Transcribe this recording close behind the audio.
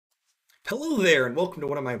Hello there, and welcome to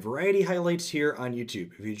one of my variety highlights here on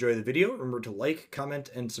YouTube. If you enjoy the video, remember to like, comment,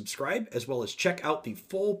 and subscribe, as well as check out the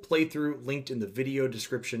full playthrough linked in the video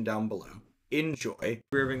description down below. Enjoy.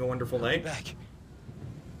 We're having a wonderful night. Back.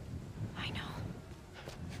 I know.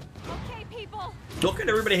 Okay, people. Look at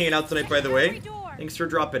everybody hanging out tonight, by the way. Thanks for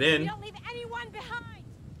dropping in. Don't leave anyone behind.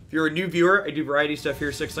 If you're a new viewer, I do variety stuff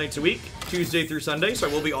here 6 nights a week, Tuesday through Sunday, so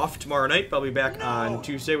I will be off tomorrow night, but I'll be back on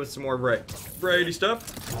Tuesday with some more variety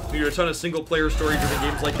stuff. We do a ton of single-player story-driven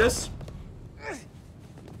games like this, as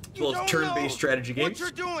well as turn-based strategy games.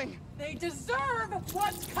 What you're doing? They deserve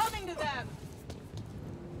what's coming to them!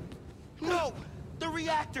 No! The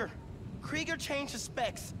reactor! Krieger changed his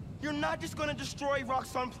specs. You're not just gonna destroy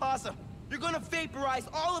Roxxon Plaza. You're gonna vaporize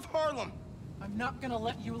all of Harlem. I'm not gonna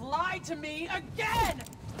let you lie to me again!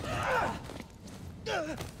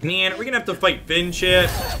 Man, are we gonna have to fight Finn, shit?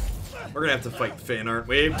 We're gonna have to fight Finn, aren't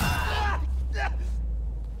we? Ah, crap.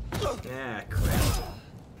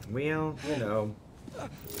 Well, you know.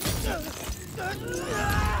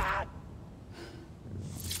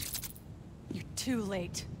 You're too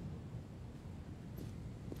late.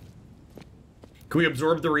 Can we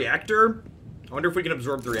absorb the reactor? I wonder if we can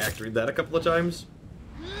absorb the reactor. Read that a couple of times.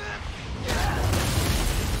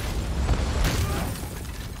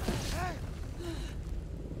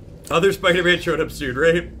 Other Spider-Man showed up soon,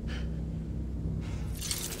 right?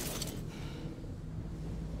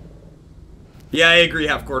 Yeah, I agree,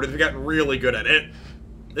 Half-Quarter. They've gotten really good at it.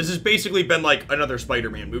 This has basically been like another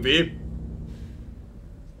Spider-Man movie.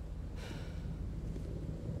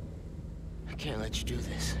 I can't let you do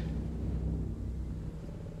this.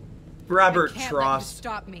 Robert I can't Trost. let you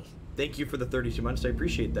stop me. Thank you for the 32 months. I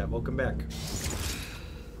appreciate that. Welcome back.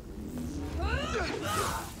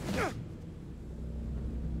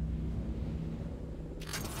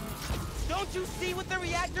 Don't you see what the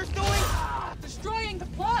reactor's doing? Destroying the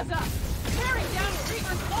plaza! Tearing down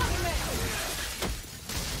Krieger's monument!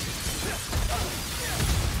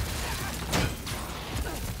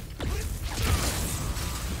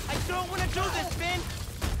 I don't want to do this, Finn!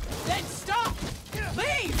 Then stop!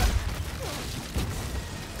 Leave!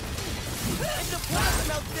 If the plaza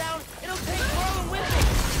melts down, it'll take Harlem with it!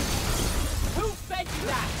 Who fed you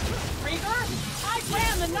that? Krieger? I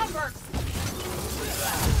ran the numbers!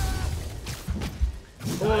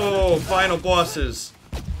 Oh, final bosses.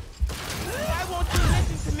 Why won't you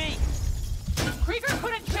listen to me? Krieger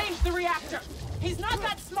couldn't change the reactor! He's not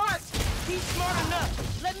that smart! He's smart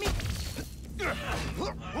enough. Let me...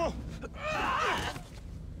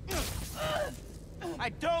 I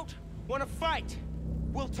don't want to fight.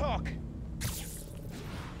 We'll talk.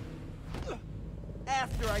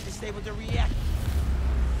 After I disable the reactor.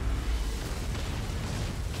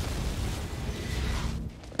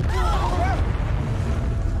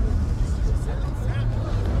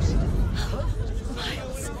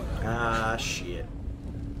 Ah, shit.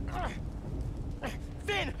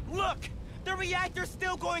 Finn, look! The reactor's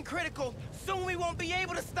still going critical. Soon we won't be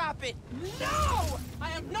able to stop it. No!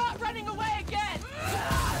 I am not running away again!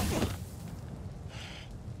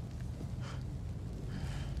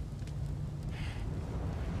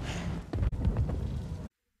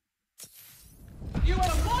 You are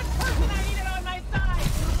the one person I needed on my side!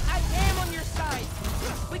 I am on your side.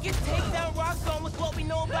 We can take down Roxxon with what we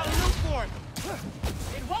know about Newborn.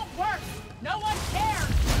 It won't work! No one cares!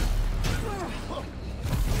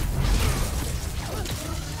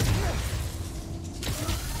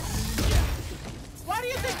 Why do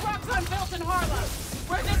you think Roxxon built in Harlem?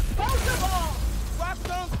 We're disposable!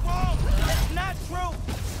 Roxxon's wrong. That's not true.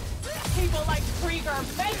 People like Krieger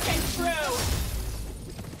make it true!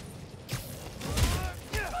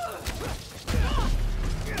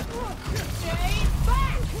 Stay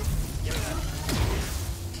back!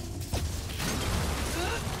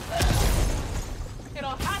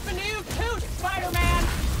 It'll happen to you too, Spider-Man!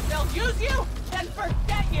 They'll use you, then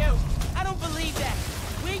forget you! I don't believe that.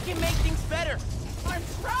 We can make things better. I'm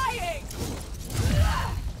trying!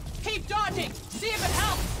 Keep dodging! See if it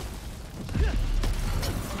helps!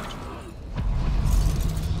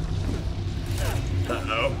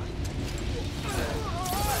 Uh-oh.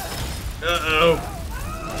 Uh-oh.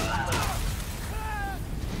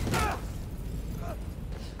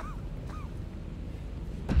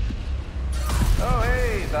 Oh,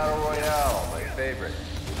 hey, Battle Royale, my favorite.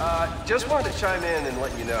 Just wanted to chime in and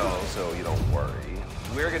let you know, so you don't worry.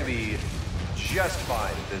 We're gonna be just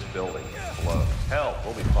fine if this building blows. Hell,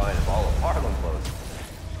 we'll be fine if all of Harlem blows.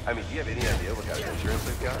 I mean, do you have any idea what kind of insurance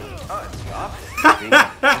we've got? Stop it.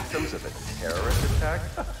 Victims of a terrorist attack?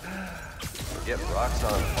 Forget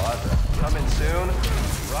Roxxon Plaza. Coming soon,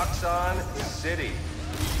 Roxxon City.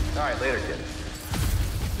 All right, later, kid.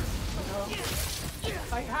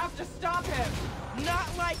 I have to stop him! Not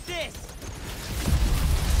like this!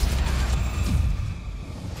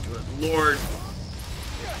 Good Lord.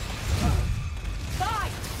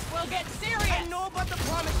 Fine! We'll get serious! I know about the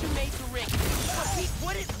promise you made to Rick, but he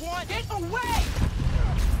wouldn't want... Get away!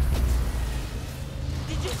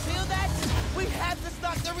 Did you feel that? We have to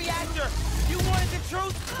stop the reactor! You wanted the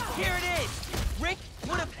truth? Here it is! Rick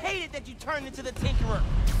would have hated that you turned into the Tinkerer!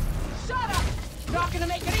 Shut up! Not gonna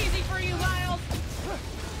make it easy for you, Miles!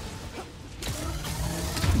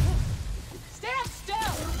 Stand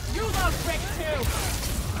still! You love Rick too!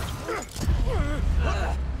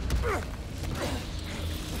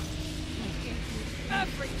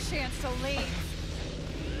 Every chance to leave.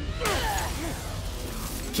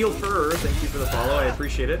 Keel Fur, thank you for the follow. I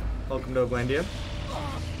appreciate it. Welcome to Oglandia.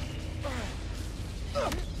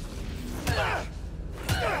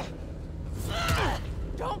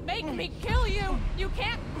 Don't make me kill you! You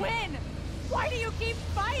can't win! Why do you keep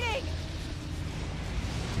fighting?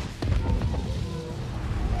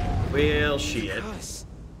 Well, shit. Because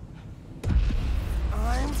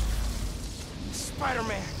I'm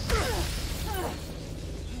Spider-Man.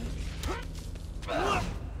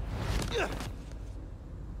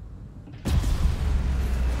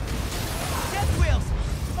 Death wheels.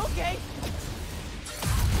 Okay.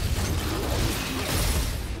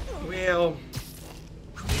 Well.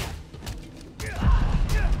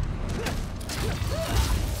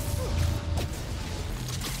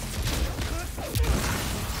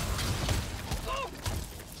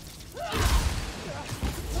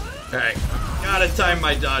 Alright, gotta time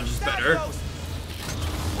my dodges better. Gotta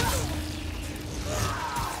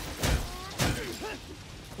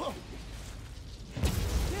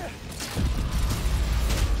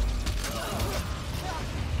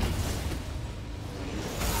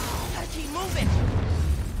keep moving.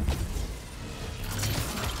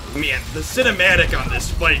 Man, the cinematic on this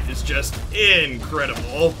fight is just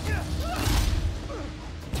incredible.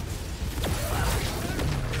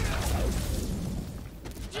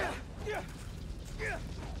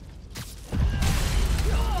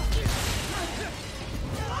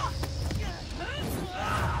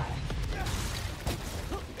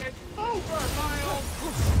 It's over, Miles!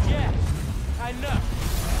 Yeah, I know.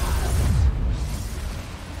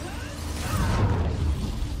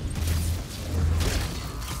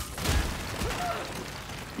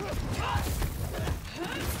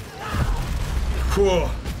 Cool.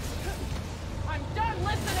 I'm done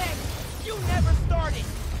listening! You never started.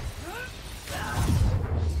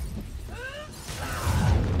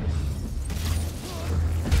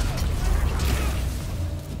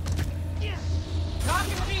 Not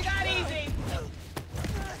gonna be that easy!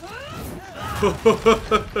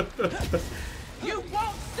 You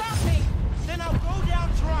won't stop me! Then I'll go down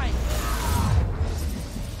trying.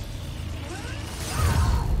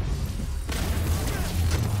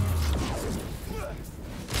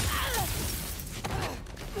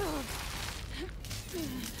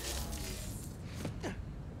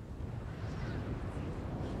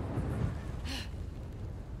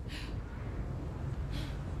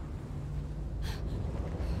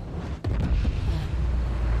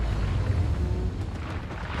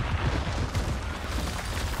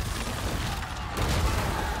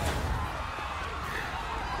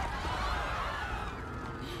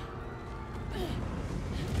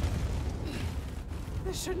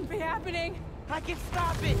 This shouldn't be happening. I can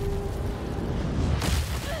stop it.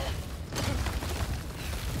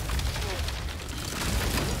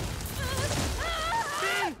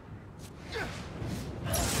 Finn!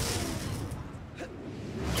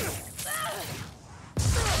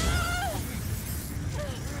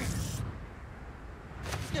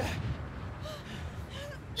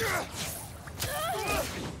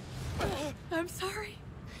 I'm sorry.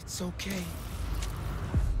 It's okay.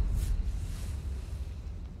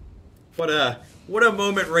 What a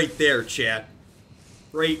moment right there, chat.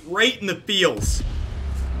 Right in the feels.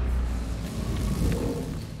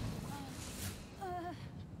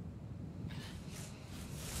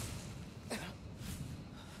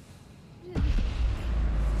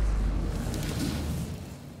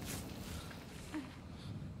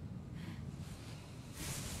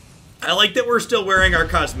 I like that we're still wearing our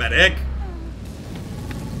cosmetic.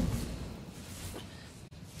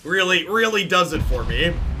 Really does it for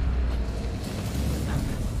me.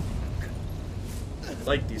 I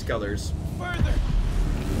like these colors. Further.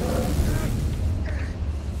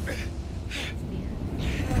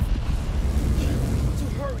 To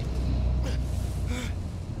hurry.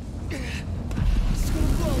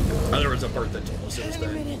 Oh, there was a part that told us it was the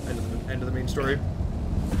end of the main story.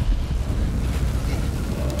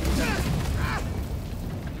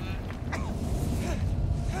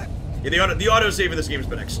 Yeah, the autosave in this game has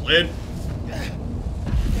been excellent.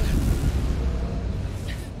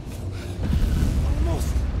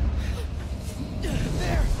 Almost.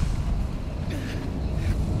 There.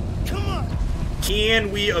 Come on.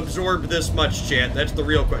 Can we absorb this much, chat? That's the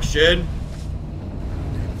real question.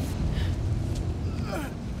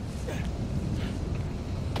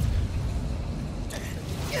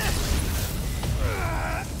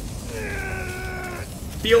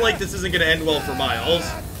 Feel like this isn't going to end well for Miles.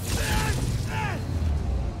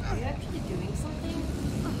 Are you actually doing something?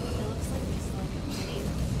 It looks like he's like a plane.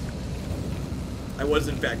 I was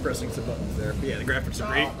in fact pressing some buttons there. But yeah, the graphics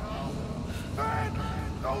are great.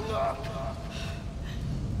 Hold up.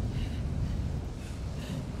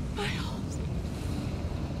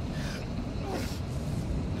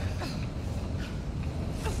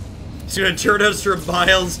 It's gonna turn us from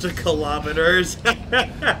miles to kilometers.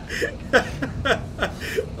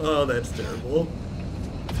 Oh, that's terrible.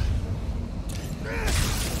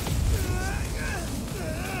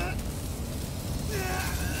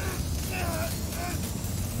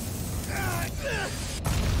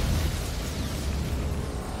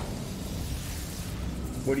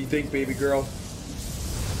 What do you think, baby girl?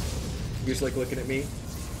 You just like looking at me?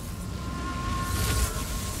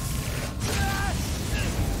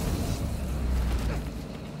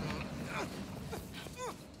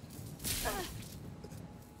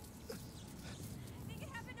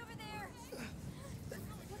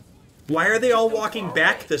 Why are they all walking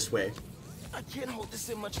back this way? I can't hold this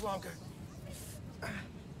in much longer.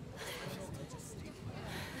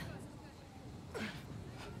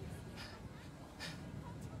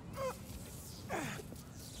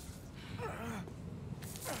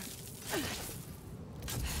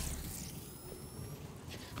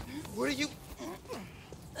 Where are you?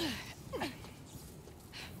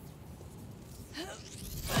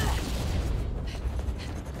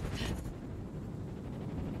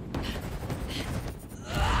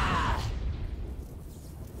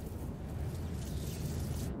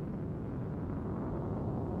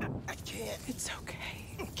 It's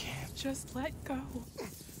okay. Just let go.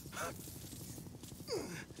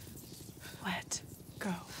 Let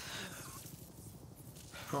go.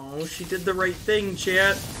 Oh, she did the right thing,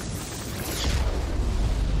 chat.